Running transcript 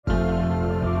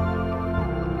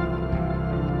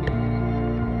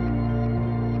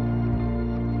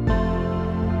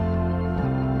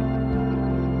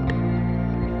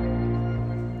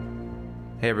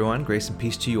Hey everyone, grace and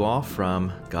peace to you all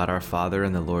from God our Father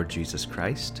and the Lord Jesus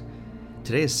Christ.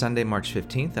 Today is Sunday, March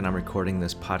 15th, and I'm recording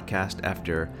this podcast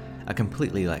after a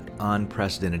completely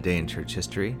unprecedented day in church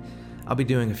history. I'll be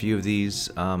doing a few of these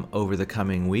over the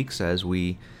coming weeks as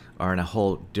we are in a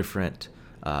whole different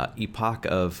epoch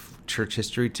of church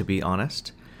history, to be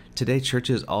honest. Today,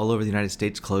 churches all over the United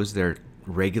States close their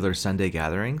regular Sunday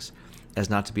gatherings as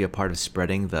not to be a part of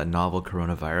spreading the novel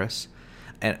coronavirus.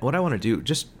 And what I want to do,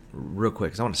 just real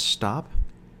quick, is I want to stop.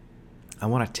 I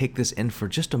want to take this in for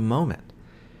just a moment.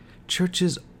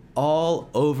 Churches all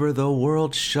over the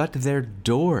world shut their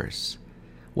doors.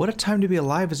 What a time to be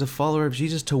alive as a follower of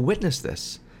Jesus, to witness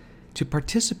this, to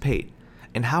participate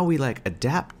in how we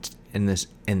adapt in this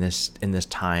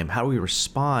time, how we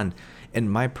respond.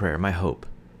 And my prayer, my hope,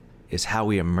 is how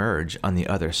we emerge on the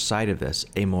other side of this,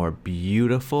 a more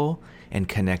beautiful and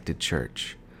connected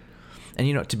church.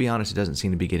 And to be honest, it doesn't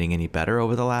seem to be getting any better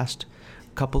over the last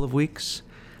couple of weeks.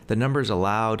 The numbers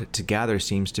allowed to gather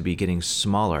seems to be getting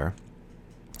smaller,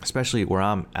 especially where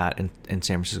I'm at in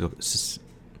San Francisco,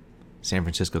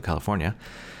 California.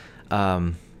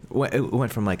 It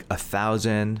went from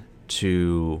 1,000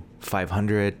 to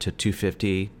 500 to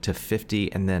 250 to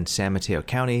 50, and then San Mateo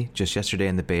County just yesterday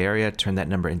in the Bay Area turned that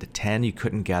number into 10. You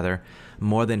couldn't gather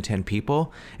more than 10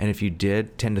 people, and if you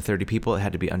did 10 to 30 people, it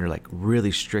had to be under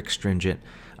really strict, stringent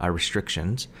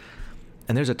restrictions.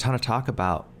 And there's a ton of talk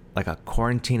about a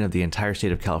quarantine of the entire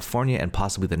state of California and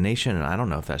possibly the nation, and I don't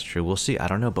know if that's true. We'll see. I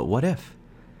don't know, but what if?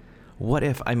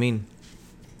 I mean,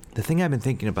 the thing I've been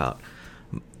thinking about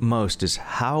most is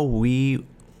how we,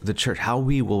 the church, how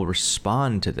we will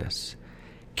respond to this.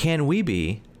 Can we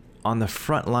be on the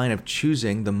front line of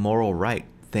choosing the moral right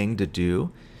thing to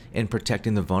do in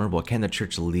protecting the vulnerable? Can the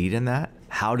church lead in that?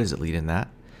 How does it lead in that?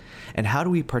 And how do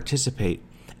we participate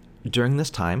during this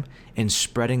time in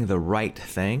spreading the right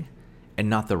thing and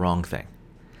not the wrong thing?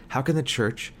 How can the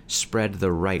church spread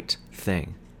the right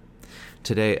thing?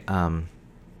 Today,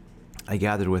 I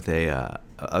gathered with a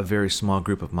very small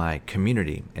group of my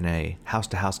community in a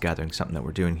house-to-house gathering, something that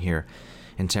we're doing here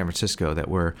in San Francisco, that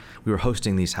we were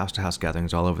hosting these house-to-house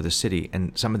gatherings all over the city,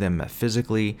 and some of them met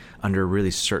physically under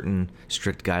really certain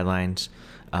strict guidelines,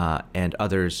 and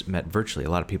others met virtually.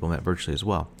 A lot of people met virtually as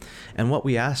well. And what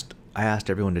I asked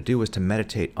everyone to do was to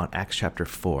meditate on Acts chapter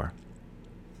 4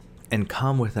 and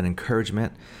come with an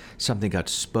encouragement, something God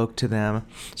spoke to them,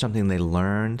 something they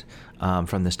learned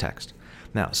from this text.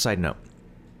 Now, side note,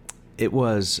 it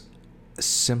was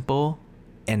simple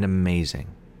and amazing.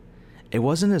 It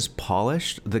wasn't as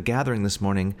polished. The gathering this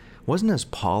morning wasn't as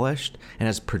polished and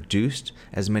as produced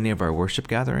as many of our worship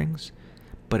gatherings,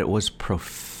 but it was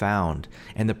profound.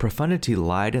 And the profundity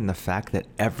lied in the fact that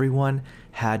everyone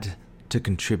had to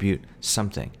contribute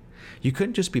something. You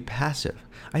couldn't just be passive.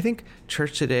 I think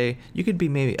church today, you could be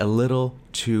maybe a little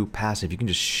too passive. You can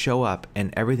just show up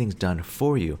and everything's done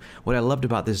for you. What I loved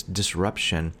about this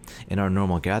disruption in our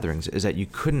normal gatherings is that you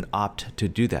couldn't opt to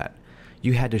do that.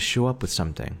 You had to show up with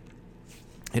something.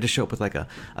 You had to show up with a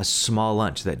small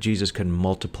lunch that Jesus could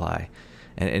multiply.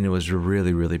 And it was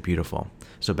really, really beautiful.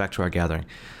 So back to our gathering.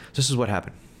 This is what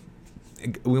happened.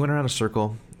 We went around a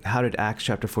circle. How did Acts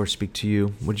chapter 4 speak to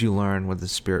you? What did you learn? What did the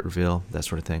Spirit reveal? That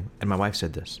sort of thing. And my wife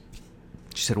said this.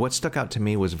 She said, what stuck out to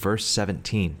me was verse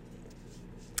 17.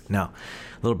 Now,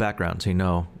 a little background so you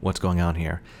know what's going on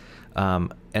here.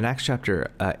 In Acts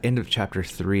chapter, end of chapter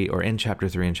 3, or in chapter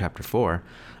 3 and chapter 4,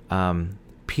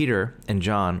 Peter and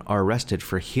John are arrested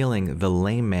for healing the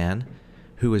lame man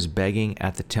who was begging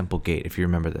at the temple gate, if you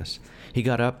remember this. He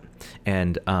got up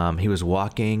and he was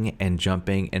walking and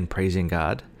jumping and praising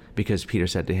God, because Peter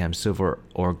said to him, silver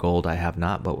or gold I have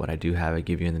not, but what I do have I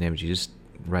give you in the name of Jesus.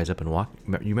 Rise up and walk.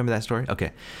 You remember that story?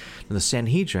 Okay. The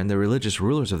Sanhedrin, the religious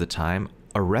rulers of the time,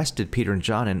 arrested Peter and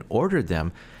John and ordered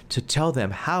them to tell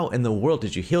them, how in the world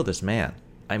did you heal this man?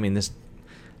 I mean, this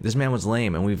man was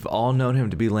lame, and we've all known him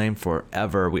to be lame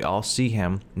forever. We all see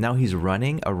him. Now he's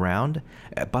running around.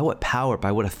 By what power,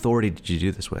 by what authority did you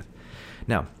do this with?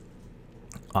 Now,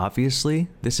 obviously,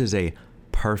 this is a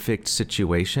perfect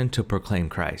situation to proclaim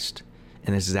Christ.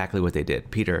 And this is exactly what they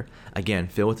did. Peter, again,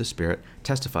 filled with the Spirit,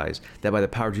 testifies that by the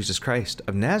power of Jesus Christ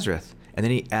of Nazareth, and then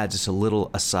he adds just a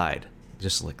little aside,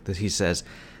 just like this. He says,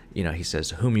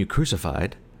 whom you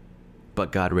crucified,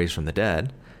 but God raised from the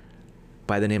dead.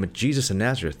 By the name of Jesus of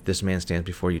Nazareth, this man stands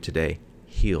before you today,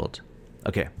 healed.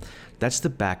 Okay, that's the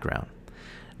background.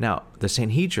 Now, the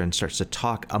Sanhedrin starts to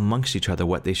talk amongst each other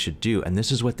what they should do, and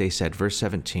this is what they said, verse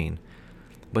 17.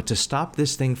 But to stop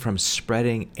this thing from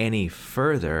spreading any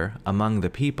further among the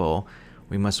people,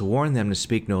 we must warn them to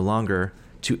speak no longer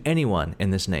to anyone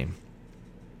in this name.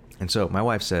 And so my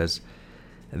wife says,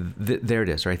 There it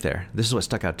is right there. This is what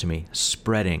stuck out to me.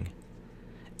 Spreading.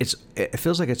 It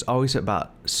feels like it's always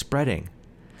about spreading.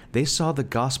 They saw the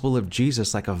gospel of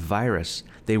Jesus like a virus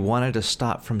they wanted to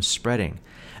stop from spreading.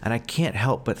 And I can't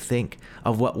help but think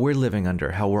of what we're living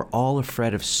under, how we're all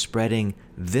afraid of spreading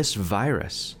this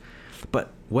virus.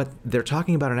 But what they're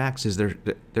talking about in Acts is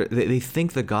they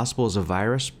think the gospel is a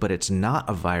virus, but it's not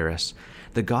a virus.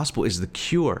 The gospel is the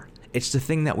cure. It's the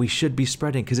thing that we should be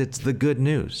spreading because it's the good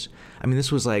news. I mean,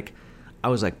 this was like, I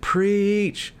was like,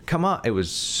 preach, come on. It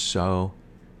was so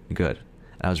good.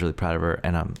 And I was really proud of her,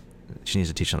 and she needs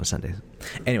to teach on a Sunday.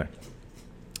 Anyway,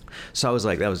 so I was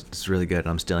like, it's really good.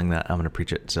 I'm stealing that. I'm going to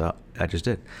preach it. So I just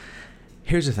did.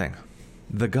 Here's the thing.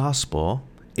 The gospel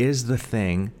is the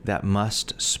thing that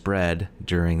must spread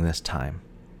during this time.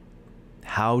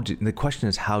 The question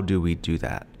is, how do we do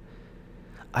that?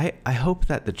 I hope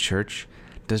that the church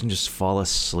doesn't just fall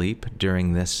asleep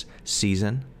during this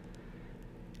season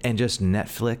and just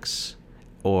Netflix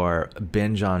or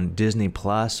binge on Disney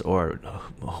Plus or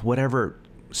whatever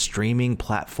streaming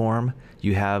platform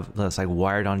you have that's like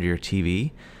wired onto your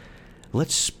TV.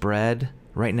 Let's spread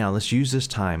right now. Let's use this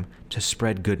time to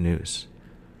spread good news.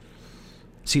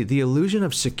 See, the illusion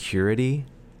of security,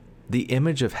 the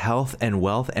image of health and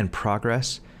wealth and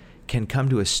progress can come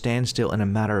to a standstill in a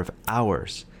matter of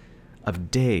hours,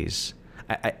 of days.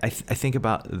 I think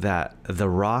about that, the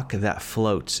rock that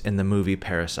floats in the movie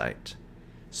Parasite.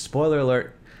 Spoiler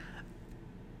alert.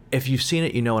 If you've seen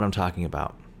it, you know what I'm talking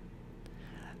about.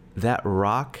 That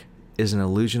rock is an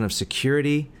illusion of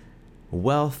security,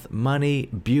 wealth, money,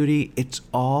 beauty. It's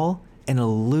all an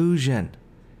illusion.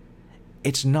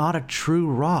 It's not a true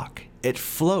rock. It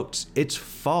floats. It's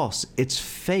false. It's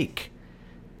fake.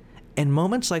 In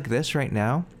moments like this right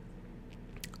now,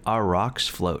 our rocks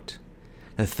float.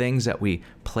 The things that we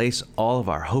place all of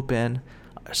our hope in,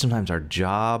 sometimes our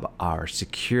job, our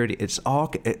security, it's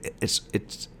not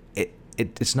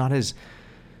as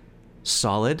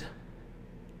solid.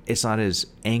 It's not as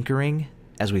anchoring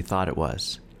as we thought it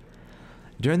was.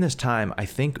 During this time, I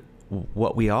think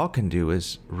what we all can do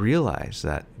is realize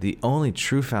that the only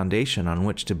true foundation on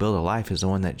which to build a life is the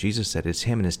one that Jesus said is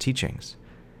him and his teachings.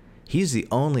 He's the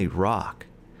only rock.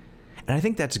 And I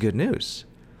think that's good news.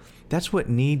 That's what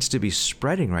needs to be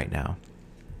spreading right now.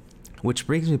 Which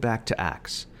brings me back to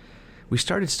Acts. We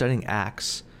started studying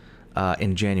Acts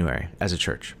in January as a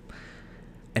church.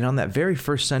 And on that very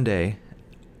first Sunday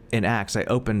in Acts, I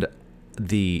opened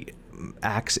the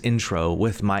Acts intro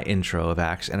with my intro of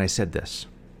Acts, and I said this.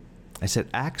 I said,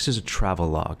 Acts is a travel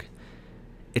log.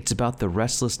 It's about the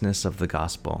restlessness of the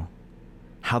gospel,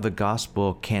 how the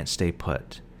gospel can't stay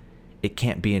put. It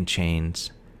can't be in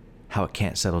chains, how it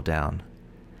can't settle down,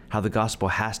 how the gospel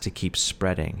has to keep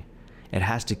spreading. It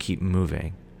has to keep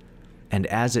moving. And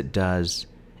as it does,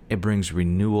 it brings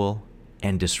renewal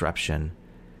and disruption,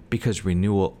 because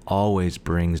renewal always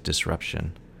brings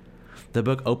disruption. The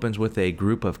book opens with a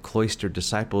group of cloistered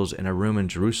disciples in a room in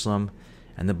Jerusalem,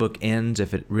 and the book ends,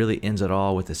 if it really ends at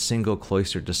all, with a single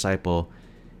cloistered disciple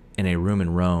in a room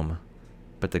in Rome.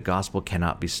 But the gospel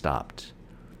cannot be stopped,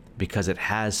 because it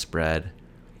has spread,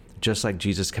 just like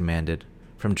Jesus commanded,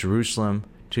 from Jerusalem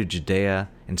to Judea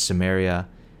and Samaria,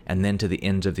 and then to the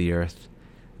ends of the earth.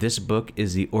 This book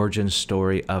is the origin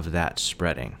story of that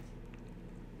spreading.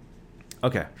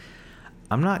 Okay,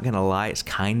 I'm not going to lie, it's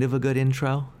kind of a good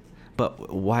intro,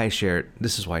 but why I share it,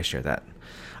 this is why I share that.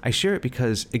 I share it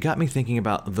because it got me thinking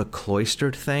about the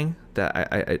cloistered thing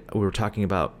that we were talking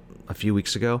about a few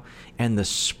weeks ago, and the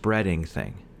spreading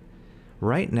thing.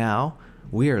 Right now,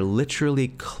 we are literally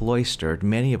cloistered,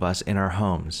 many of us, in our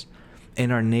homes,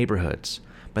 in our neighborhoods,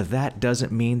 but that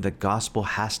doesn't mean the gospel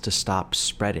has to stop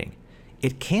spreading.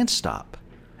 It can't stop.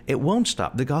 It won't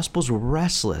stop. The gospel's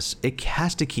restless. It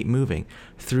has to keep moving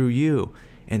through you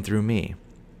and through me.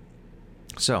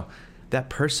 So that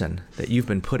person that you've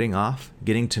been putting off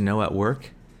getting to know at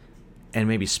work, and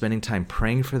maybe spending time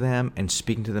praying for them and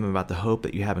speaking to them about the hope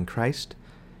that you have in Christ,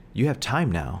 you have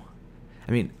time now.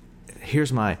 I mean,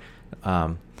 here's my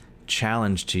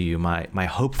challenge to you, my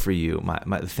hope for you,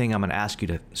 the thing I'm going to ask you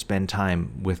to spend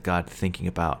time with God thinking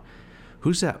about.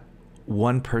 Who's that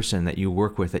one person that you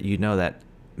work with that you know that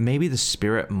maybe the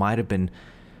Spirit might have been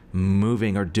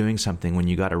moving or doing something when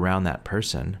you got around that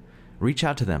person? Reach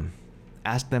out to them.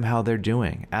 Ask them how they're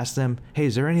doing. Ask them, hey,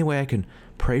 is there any way I can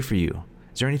pray for you?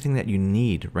 Is there anything that you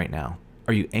need right now?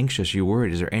 Are you anxious? Are you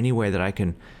worried? Is there any way that I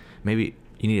can, maybe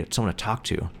you need someone to talk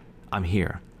to? I'm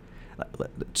here.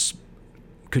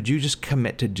 Could you just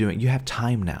commit to doing? You have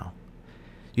time now.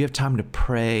 You have time to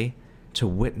pray, to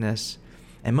witness,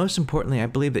 and most importantly, I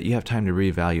believe that you have time to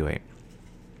reevaluate.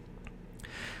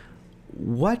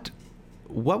 What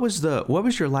what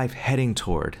was your life heading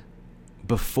toward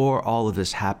before all of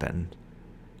this happened?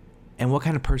 And what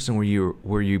kind of person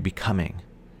were you becoming?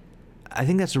 I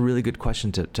think that's a really good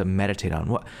question to meditate on.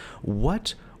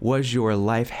 What was your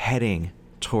life heading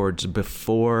towards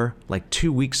before, like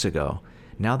 2 weeks ago?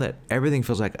 Now that everything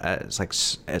feels like it's like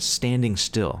standing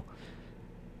still,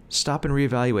 stop and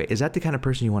reevaluate. Is that the kind of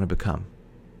person you want to become?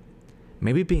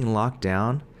 Maybe being locked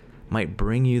down might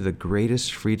bring you the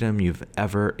greatest freedom you've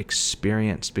ever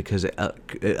experienced, because it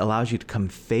allows you to come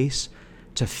face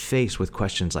to face with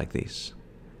questions like these.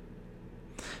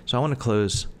 So I want to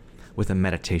close with a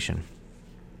meditation.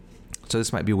 So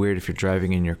this might be weird if you're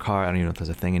driving in your car. I don't even know if that's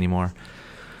a thing anymore.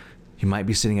 You might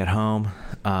be sitting at home.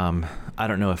 I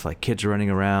don't know if like kids are running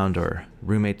around or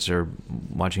roommates are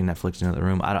watching Netflix in another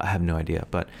room. I have no idea.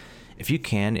 But if you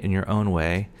can, in your own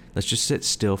way, let's just sit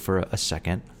still for a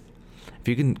second. If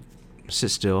you can sit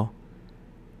still,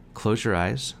 close your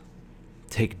eyes,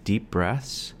 take deep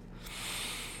breaths,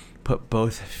 put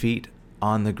both feet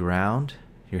on the ground,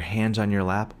 your hands on your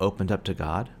lap, opened up to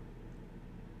God.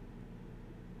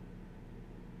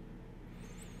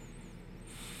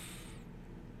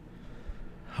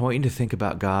 I want you to think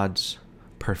about God's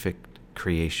perfect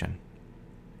creation.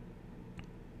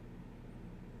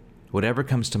 Whatever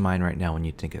comes to mind right now when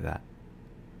you think of that.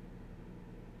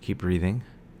 Keep breathing.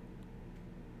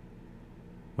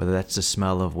 Whether that's the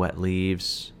smell of wet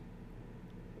leaves,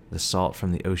 the salt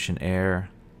from the ocean air,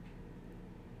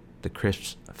 the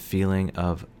crisp feeling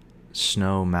of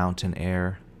snow mountain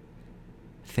air.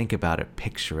 Think about it,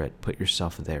 picture it, put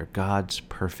yourself there. God's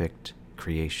perfect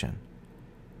creation.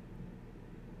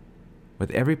 With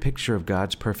every picture of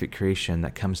God's perfect creation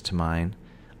that comes to mind,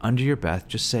 under your breath,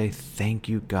 just say, thank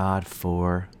you, God,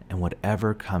 for, and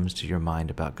whatever comes to your mind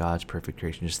about God's perfect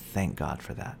creation, just thank God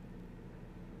for that.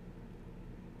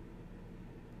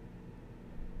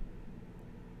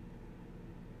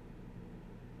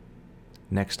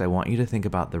 Next, I want you to think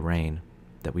about the rain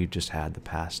that we've just had the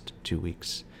past 2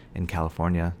 weeks in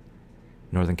California,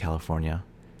 Northern California.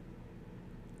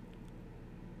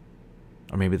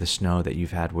 Or maybe the snow that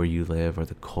you've had where you live, or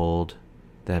the cold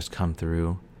that has come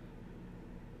through.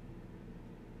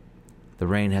 The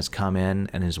rain has come in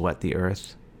and has wet the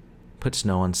earth, put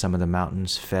snow on some of the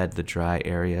mountains, fed the dry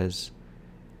areas.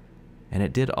 And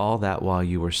it did all that while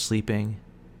you were sleeping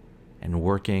and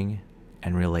working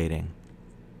and relating.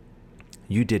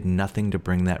 You did nothing to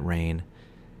bring that rain,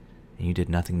 and you did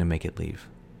nothing to make it leave.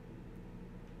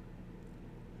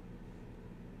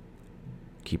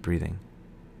 Keep breathing.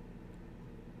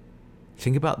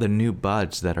 Think about the new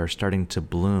buds that are starting to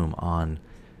bloom on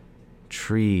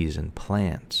trees and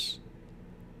plants,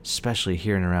 especially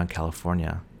here and around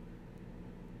California.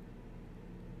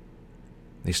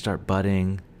 They start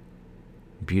budding,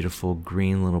 beautiful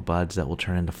green little buds that will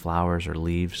turn into flowers or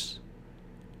leaves.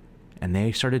 And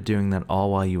they started doing that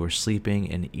all while you were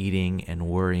sleeping and eating and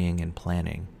worrying and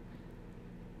planning.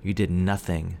 You did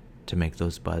nothing to make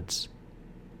those buds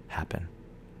happen.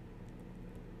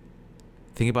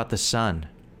 Think about the sun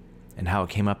and how it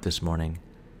came up this morning,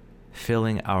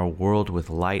 filling our world with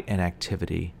light and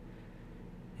activity.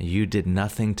 You did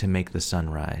nothing to make the sun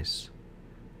rise.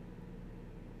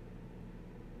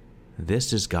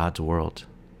 This is God's world.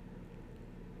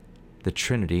 The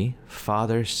Trinity,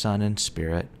 Father, Son, and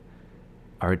Spirit,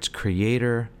 are its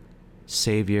creator,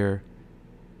 savior,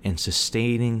 and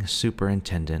sustaining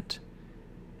superintendent,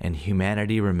 and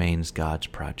humanity remains God's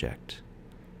project.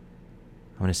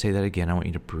 I'm going to say that again. I want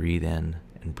you to breathe in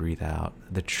and breathe out.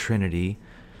 The Trinity,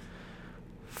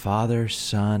 Father,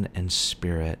 Son, and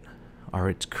Spirit, are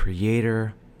its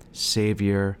creator,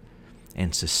 savior,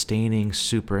 and sustaining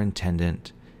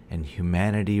superintendent, and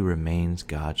humanity remains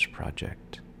God's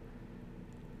project.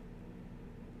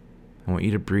 I want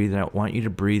you to breathe in. I want you to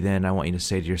breathe in. I want you to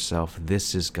say to yourself,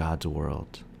 this is God's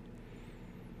world.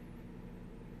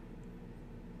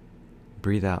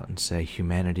 Breathe out and say,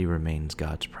 humanity remains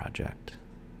God's project.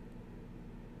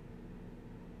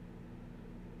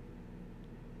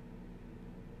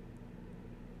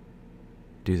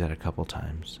 Do that a couple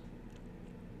times.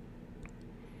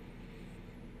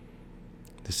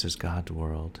 This is God's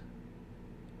world.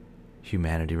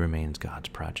 Humanity remains God's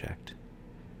project.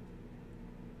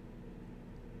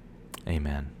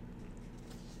 Amen.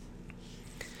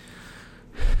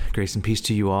 Grace and peace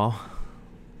to you all.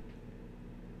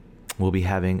 We'll be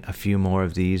having a few more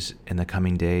of these in the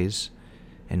coming days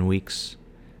and weeks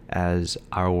as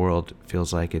our world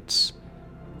feels like it's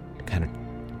kind of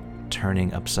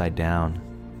turning upside down.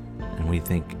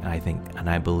 And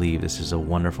I believe this is a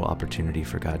wonderful opportunity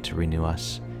for God to renew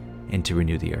us and to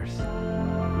renew the earth.